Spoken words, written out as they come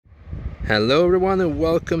Hello everyone and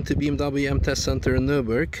welcome to BMW M Test Center in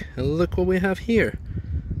Nürburgring, and look what we have here.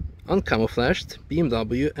 Uncamouflaged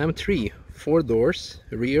BMW M3, 4 doors,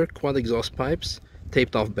 rear quad exhaust pipes,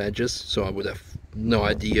 taped off badges, so I would have no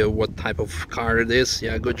idea what type of car it is.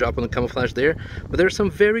 Yeah, good job on the camouflage there, but there's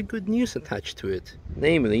some very good news attached to it.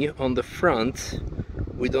 Namely, on the front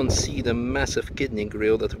we don't see the massive kidney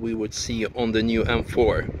grille that we would see on the new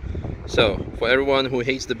M4. So for everyone who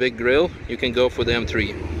hates the big grille, you can go for the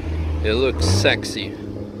M3. It looks sexy.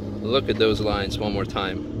 Look at those lines one more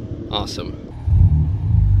time. Awesome.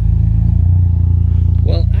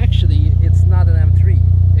 Well, actually, it's not an M3.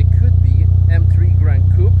 It could be M3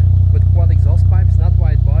 Grand Coupe with quad exhaust pipes, not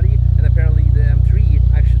wide body, and apparently the M3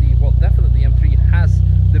 actually, well, definitely M3 has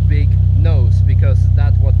the big nose, because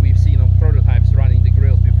that's what we've seen on prototypes running the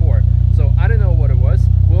grills before. So I don't know what it was.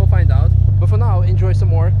 We'll find out. But for now, enjoy some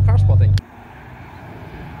more car spotting.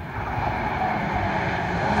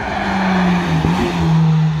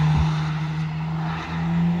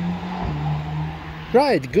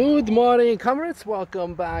 Right, good morning comrades,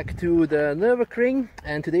 welcome back to the Nürburgring,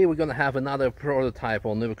 and today we're gonna have another prototype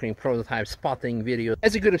on Nürburgring Prototype Spotting video.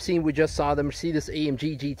 As you could have seen, we just saw the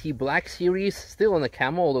Mercedes-AMG GT Black Series, still on the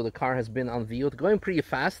camo, although the car has been unveiled, going pretty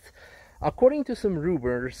fast. According to some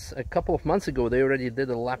rumors, a couple of months ago they already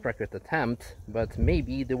did a lap record attempt, but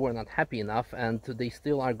maybe they were not happy enough and they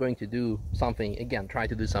still are going to do something again, try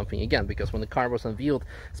to do something again, because when the car was unveiled,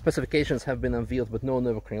 specifications have been unveiled but no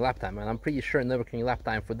Nürburgring lap time, and I'm pretty sure Nürburgring lap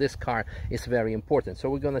time for this car is very important, so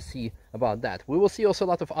we're gonna see about that. We will see also a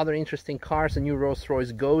lot of other interesting cars. The new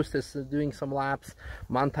Rolls-Royce Ghost is doing some laps,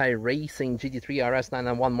 Manthey Racing GT3 RS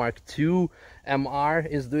 991 Mark II MR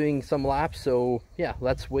is doing some laps, so yeah,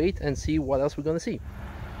 let's wait and see what else we're gonna see.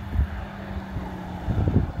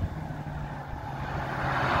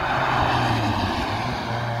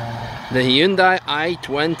 The Hyundai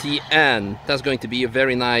i20N, that's going to be a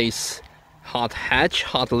very nice hot hatch,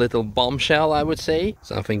 hot little bombshell, I would say.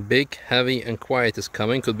 Something big, heavy and quiet is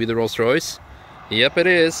coming. Could be the Rolls-Royce. Yep, it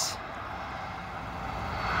is.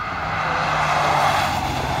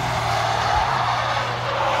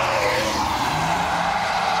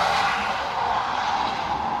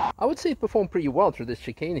 I would say it performed pretty well through this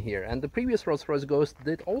chicane here, and the previous Rolls-Royce Ghost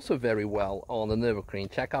did also very well on the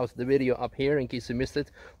Nürburgring. Check out the video up here in case you missed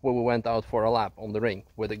it, where we went out for a lap on the ring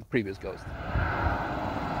with the previous Ghost.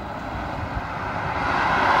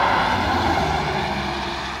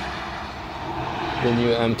 The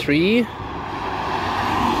new M3,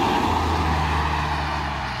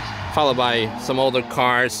 followed by some older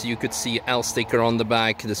cars. You could see L sticker on the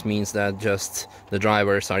back. This means that just the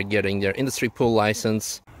drivers are getting their industry pool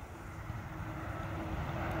license.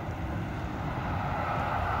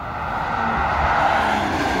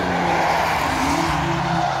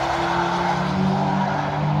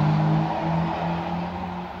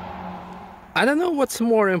 I don't know what's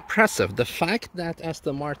more impressive, the fact that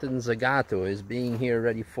Aston Martin Zagato is being here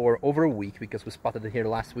ready for over a week, because we spotted it here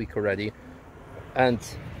last week already. And,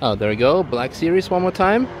 oh, there we go, Black Series one more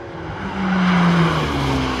time.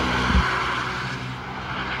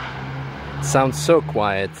 Sounds so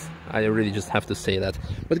quiet, I really just have to say that.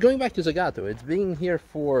 But going back to Zagato, it's been here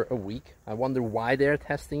for a week. I wonder why they're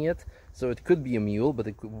testing it. So it could be a mule, but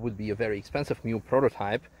it would be a very expensive mule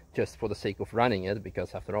prototype, just for the sake of running it,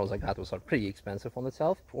 because after all, Zagatos are pretty expensive on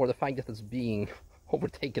itself. Or the fact that it's being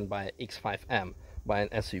overtaken by an X5M, by an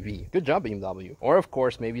SUV. Good job, BMW. Or of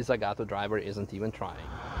course, maybe Zagato driver isn't even trying.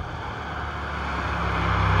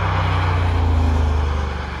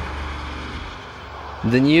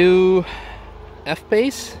 The new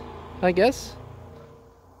F-Pace, I guess.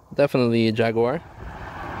 Definitely a Jaguar.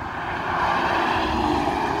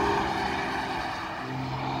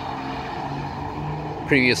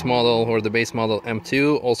 Previous model, or the base model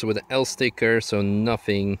M2, also with the L sticker, so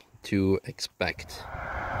nothing to expect.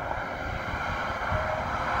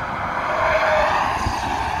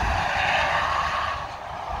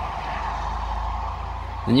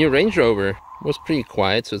 The new Range Rover was pretty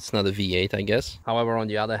quiet, so it's not a V8, I guess. However, on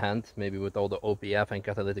the other hand, maybe with all the OPF and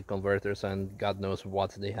catalytic converters and God knows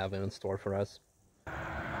what they have in store for us.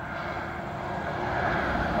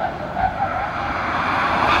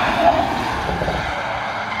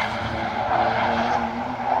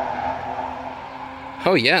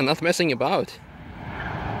 Oh yeah, not messing about.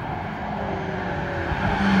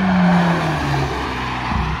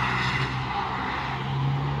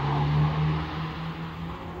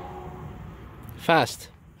 Fast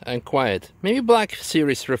and quiet. Maybe Black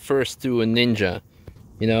Series refers to a ninja,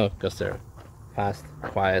 you know, because they're fast,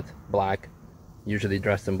 quiet, black, usually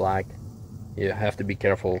dressed in black. You have to be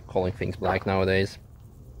careful calling things black nowadays.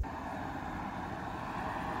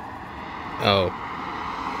 Oh.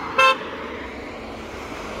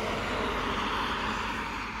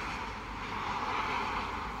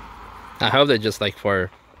 I hope they're just like for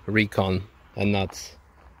recon and not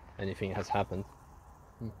anything has happened.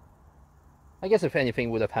 I guess if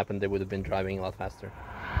anything would have happened, they would have been driving a lot faster.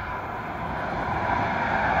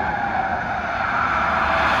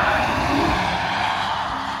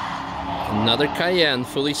 Another Cayenne,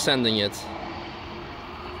 fully sending it.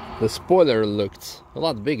 The spoiler looked a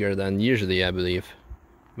lot bigger than usually, I believe.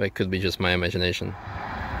 But it could be just my imagination.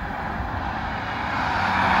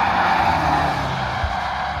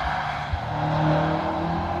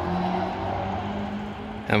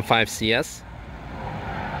 M5 CS.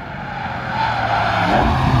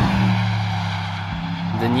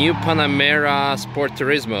 The new Panamera Sport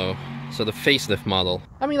Turismo, so the facelift model.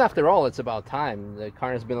 I mean, after all, it's about time. The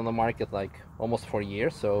car has been on the market like almost 4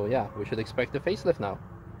 years, so yeah, we should expect a facelift now.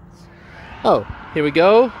 Oh, here we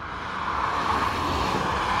go.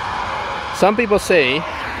 Some people say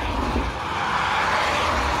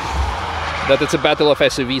that it's a battle of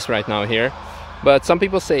SUVs right now here, but some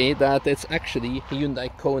people say that it's actually a Hyundai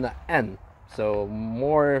Kona N, so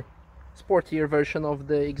more sportier version of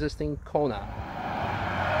the existing Kona.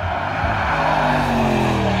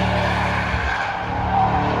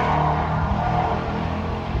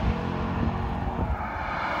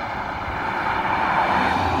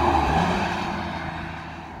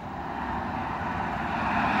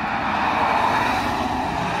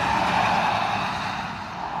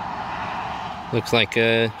 Looks like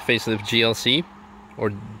a facelift GLC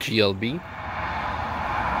or GLB.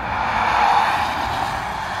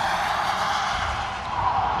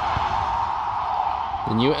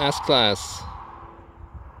 The new S-Class.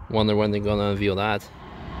 Wonder when they're gonna unveil that.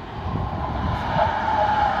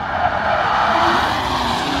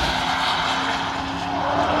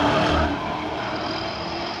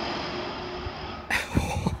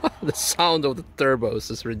 The sound of the turbos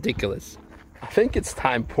is ridiculous. I think it's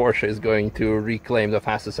time Porsche is going to reclaim the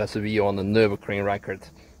fastest SUV on the Nürburgring record.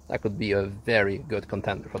 That could be a very good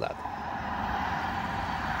contender for that.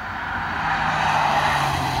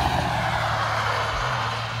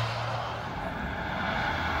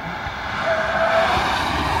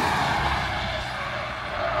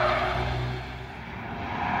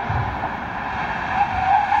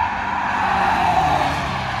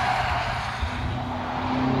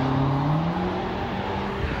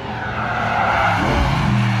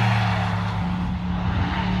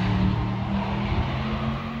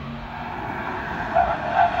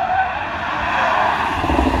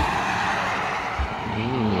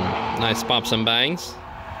 Nice pops and bangs.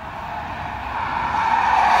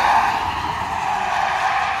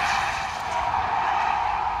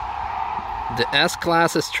 The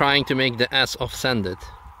S-Class is trying to make the S off-sended.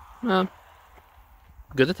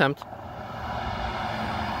 Good attempt.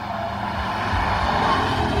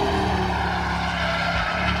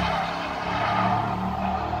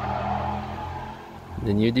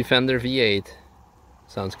 The new Defender V8.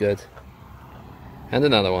 Sounds good. And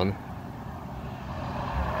another one.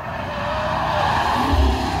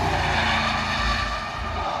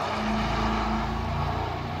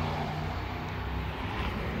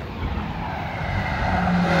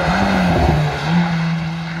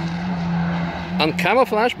 On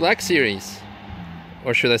Camouflage Black Series,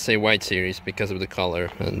 or should I say White Series, because of the color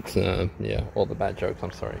and yeah, all the bad jokes,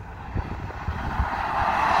 I'm sorry.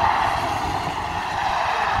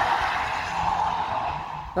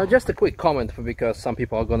 Now just a quick comment, because some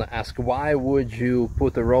people are gonna ask, why would you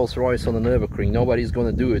put a Rolls-Royce on the Nürburgring? Nobody's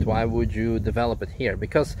gonna do it. Why would you develop it here?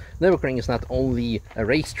 Because Nürburgring is not only a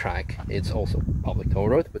racetrack, it's also public toll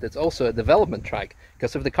road, but it's also a development track.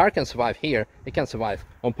 Because if the car can survive here, it can survive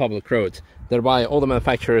on public roads. Thereby, all the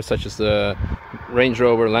manufacturers such as the Range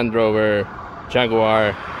Rover, Land Rover,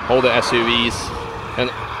 Jaguar, all the SUVs,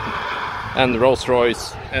 and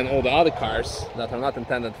Rolls-Royce, and all the other cars that are not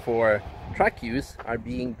intended for track use are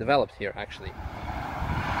being developed here, actually.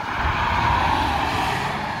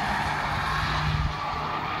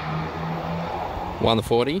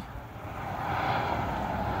 $140.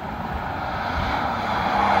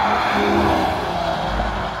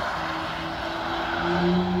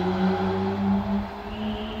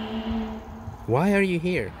 Why are you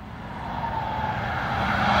here?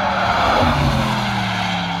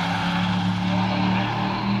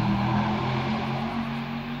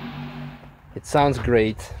 It sounds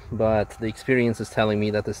great, but the experience is telling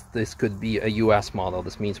me that this could be a US model.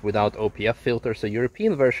 This means without OPF filters. A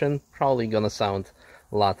European version probably gonna sound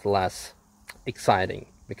a lot less exciting,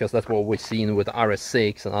 because that's what we've seen with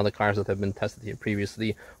RS6 and other cars that have been tested here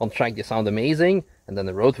previously. On track they sound amazing, and then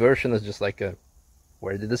the road version is just like a,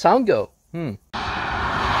 where did the sound go?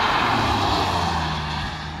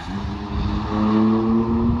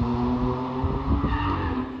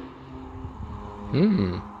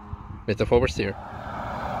 With the forward steer.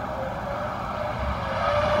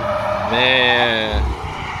 Man,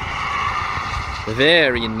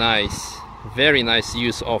 very nice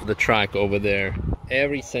use of the track over there,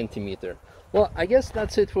 every centimeter. Well, I guess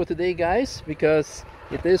that's it for today, guys, because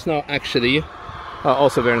it is now actually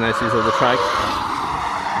also very nice use of the track.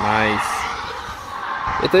 Nice.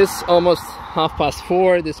 It is almost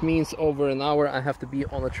 4:30. This means over an hour I have to be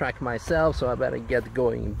on the track myself, so I better get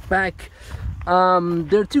going back.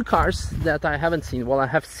 There are two cars that I haven't seen. Well, I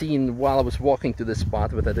have seen while I was walking to this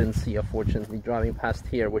spot, but I didn't see, unfortunately, driving past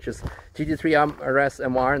here, which is GT3 RS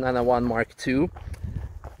MR 991 Mark II.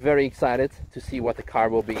 Very excited to see what the car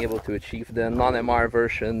will be able to achieve. The non-MR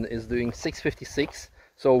version is doing 656,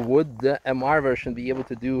 so would the MR version be able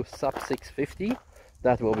to do sub 650?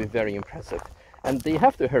 That will be very impressive. And they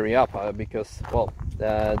have to hurry up because, well,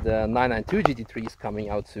 the 992 GT3 is coming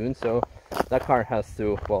out soon, so that car has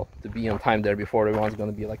to, well, to be on time there before everyone's going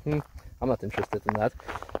to be like, I'm not interested in that.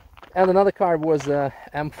 And another car was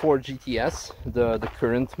M4 GTS, the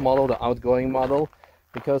current model, the outgoing model,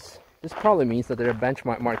 because this probably means that they're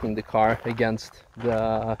benchmarking the car against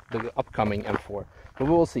the upcoming M4. But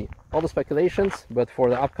we will see. All the speculations, but for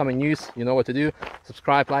the upcoming news, you know what to do.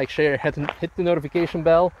 Subscribe, like, share, hit the notification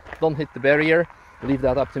bell. Don't hit the barrier. Leave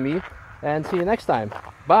that up to me. And see you next time.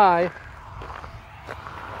 Bye!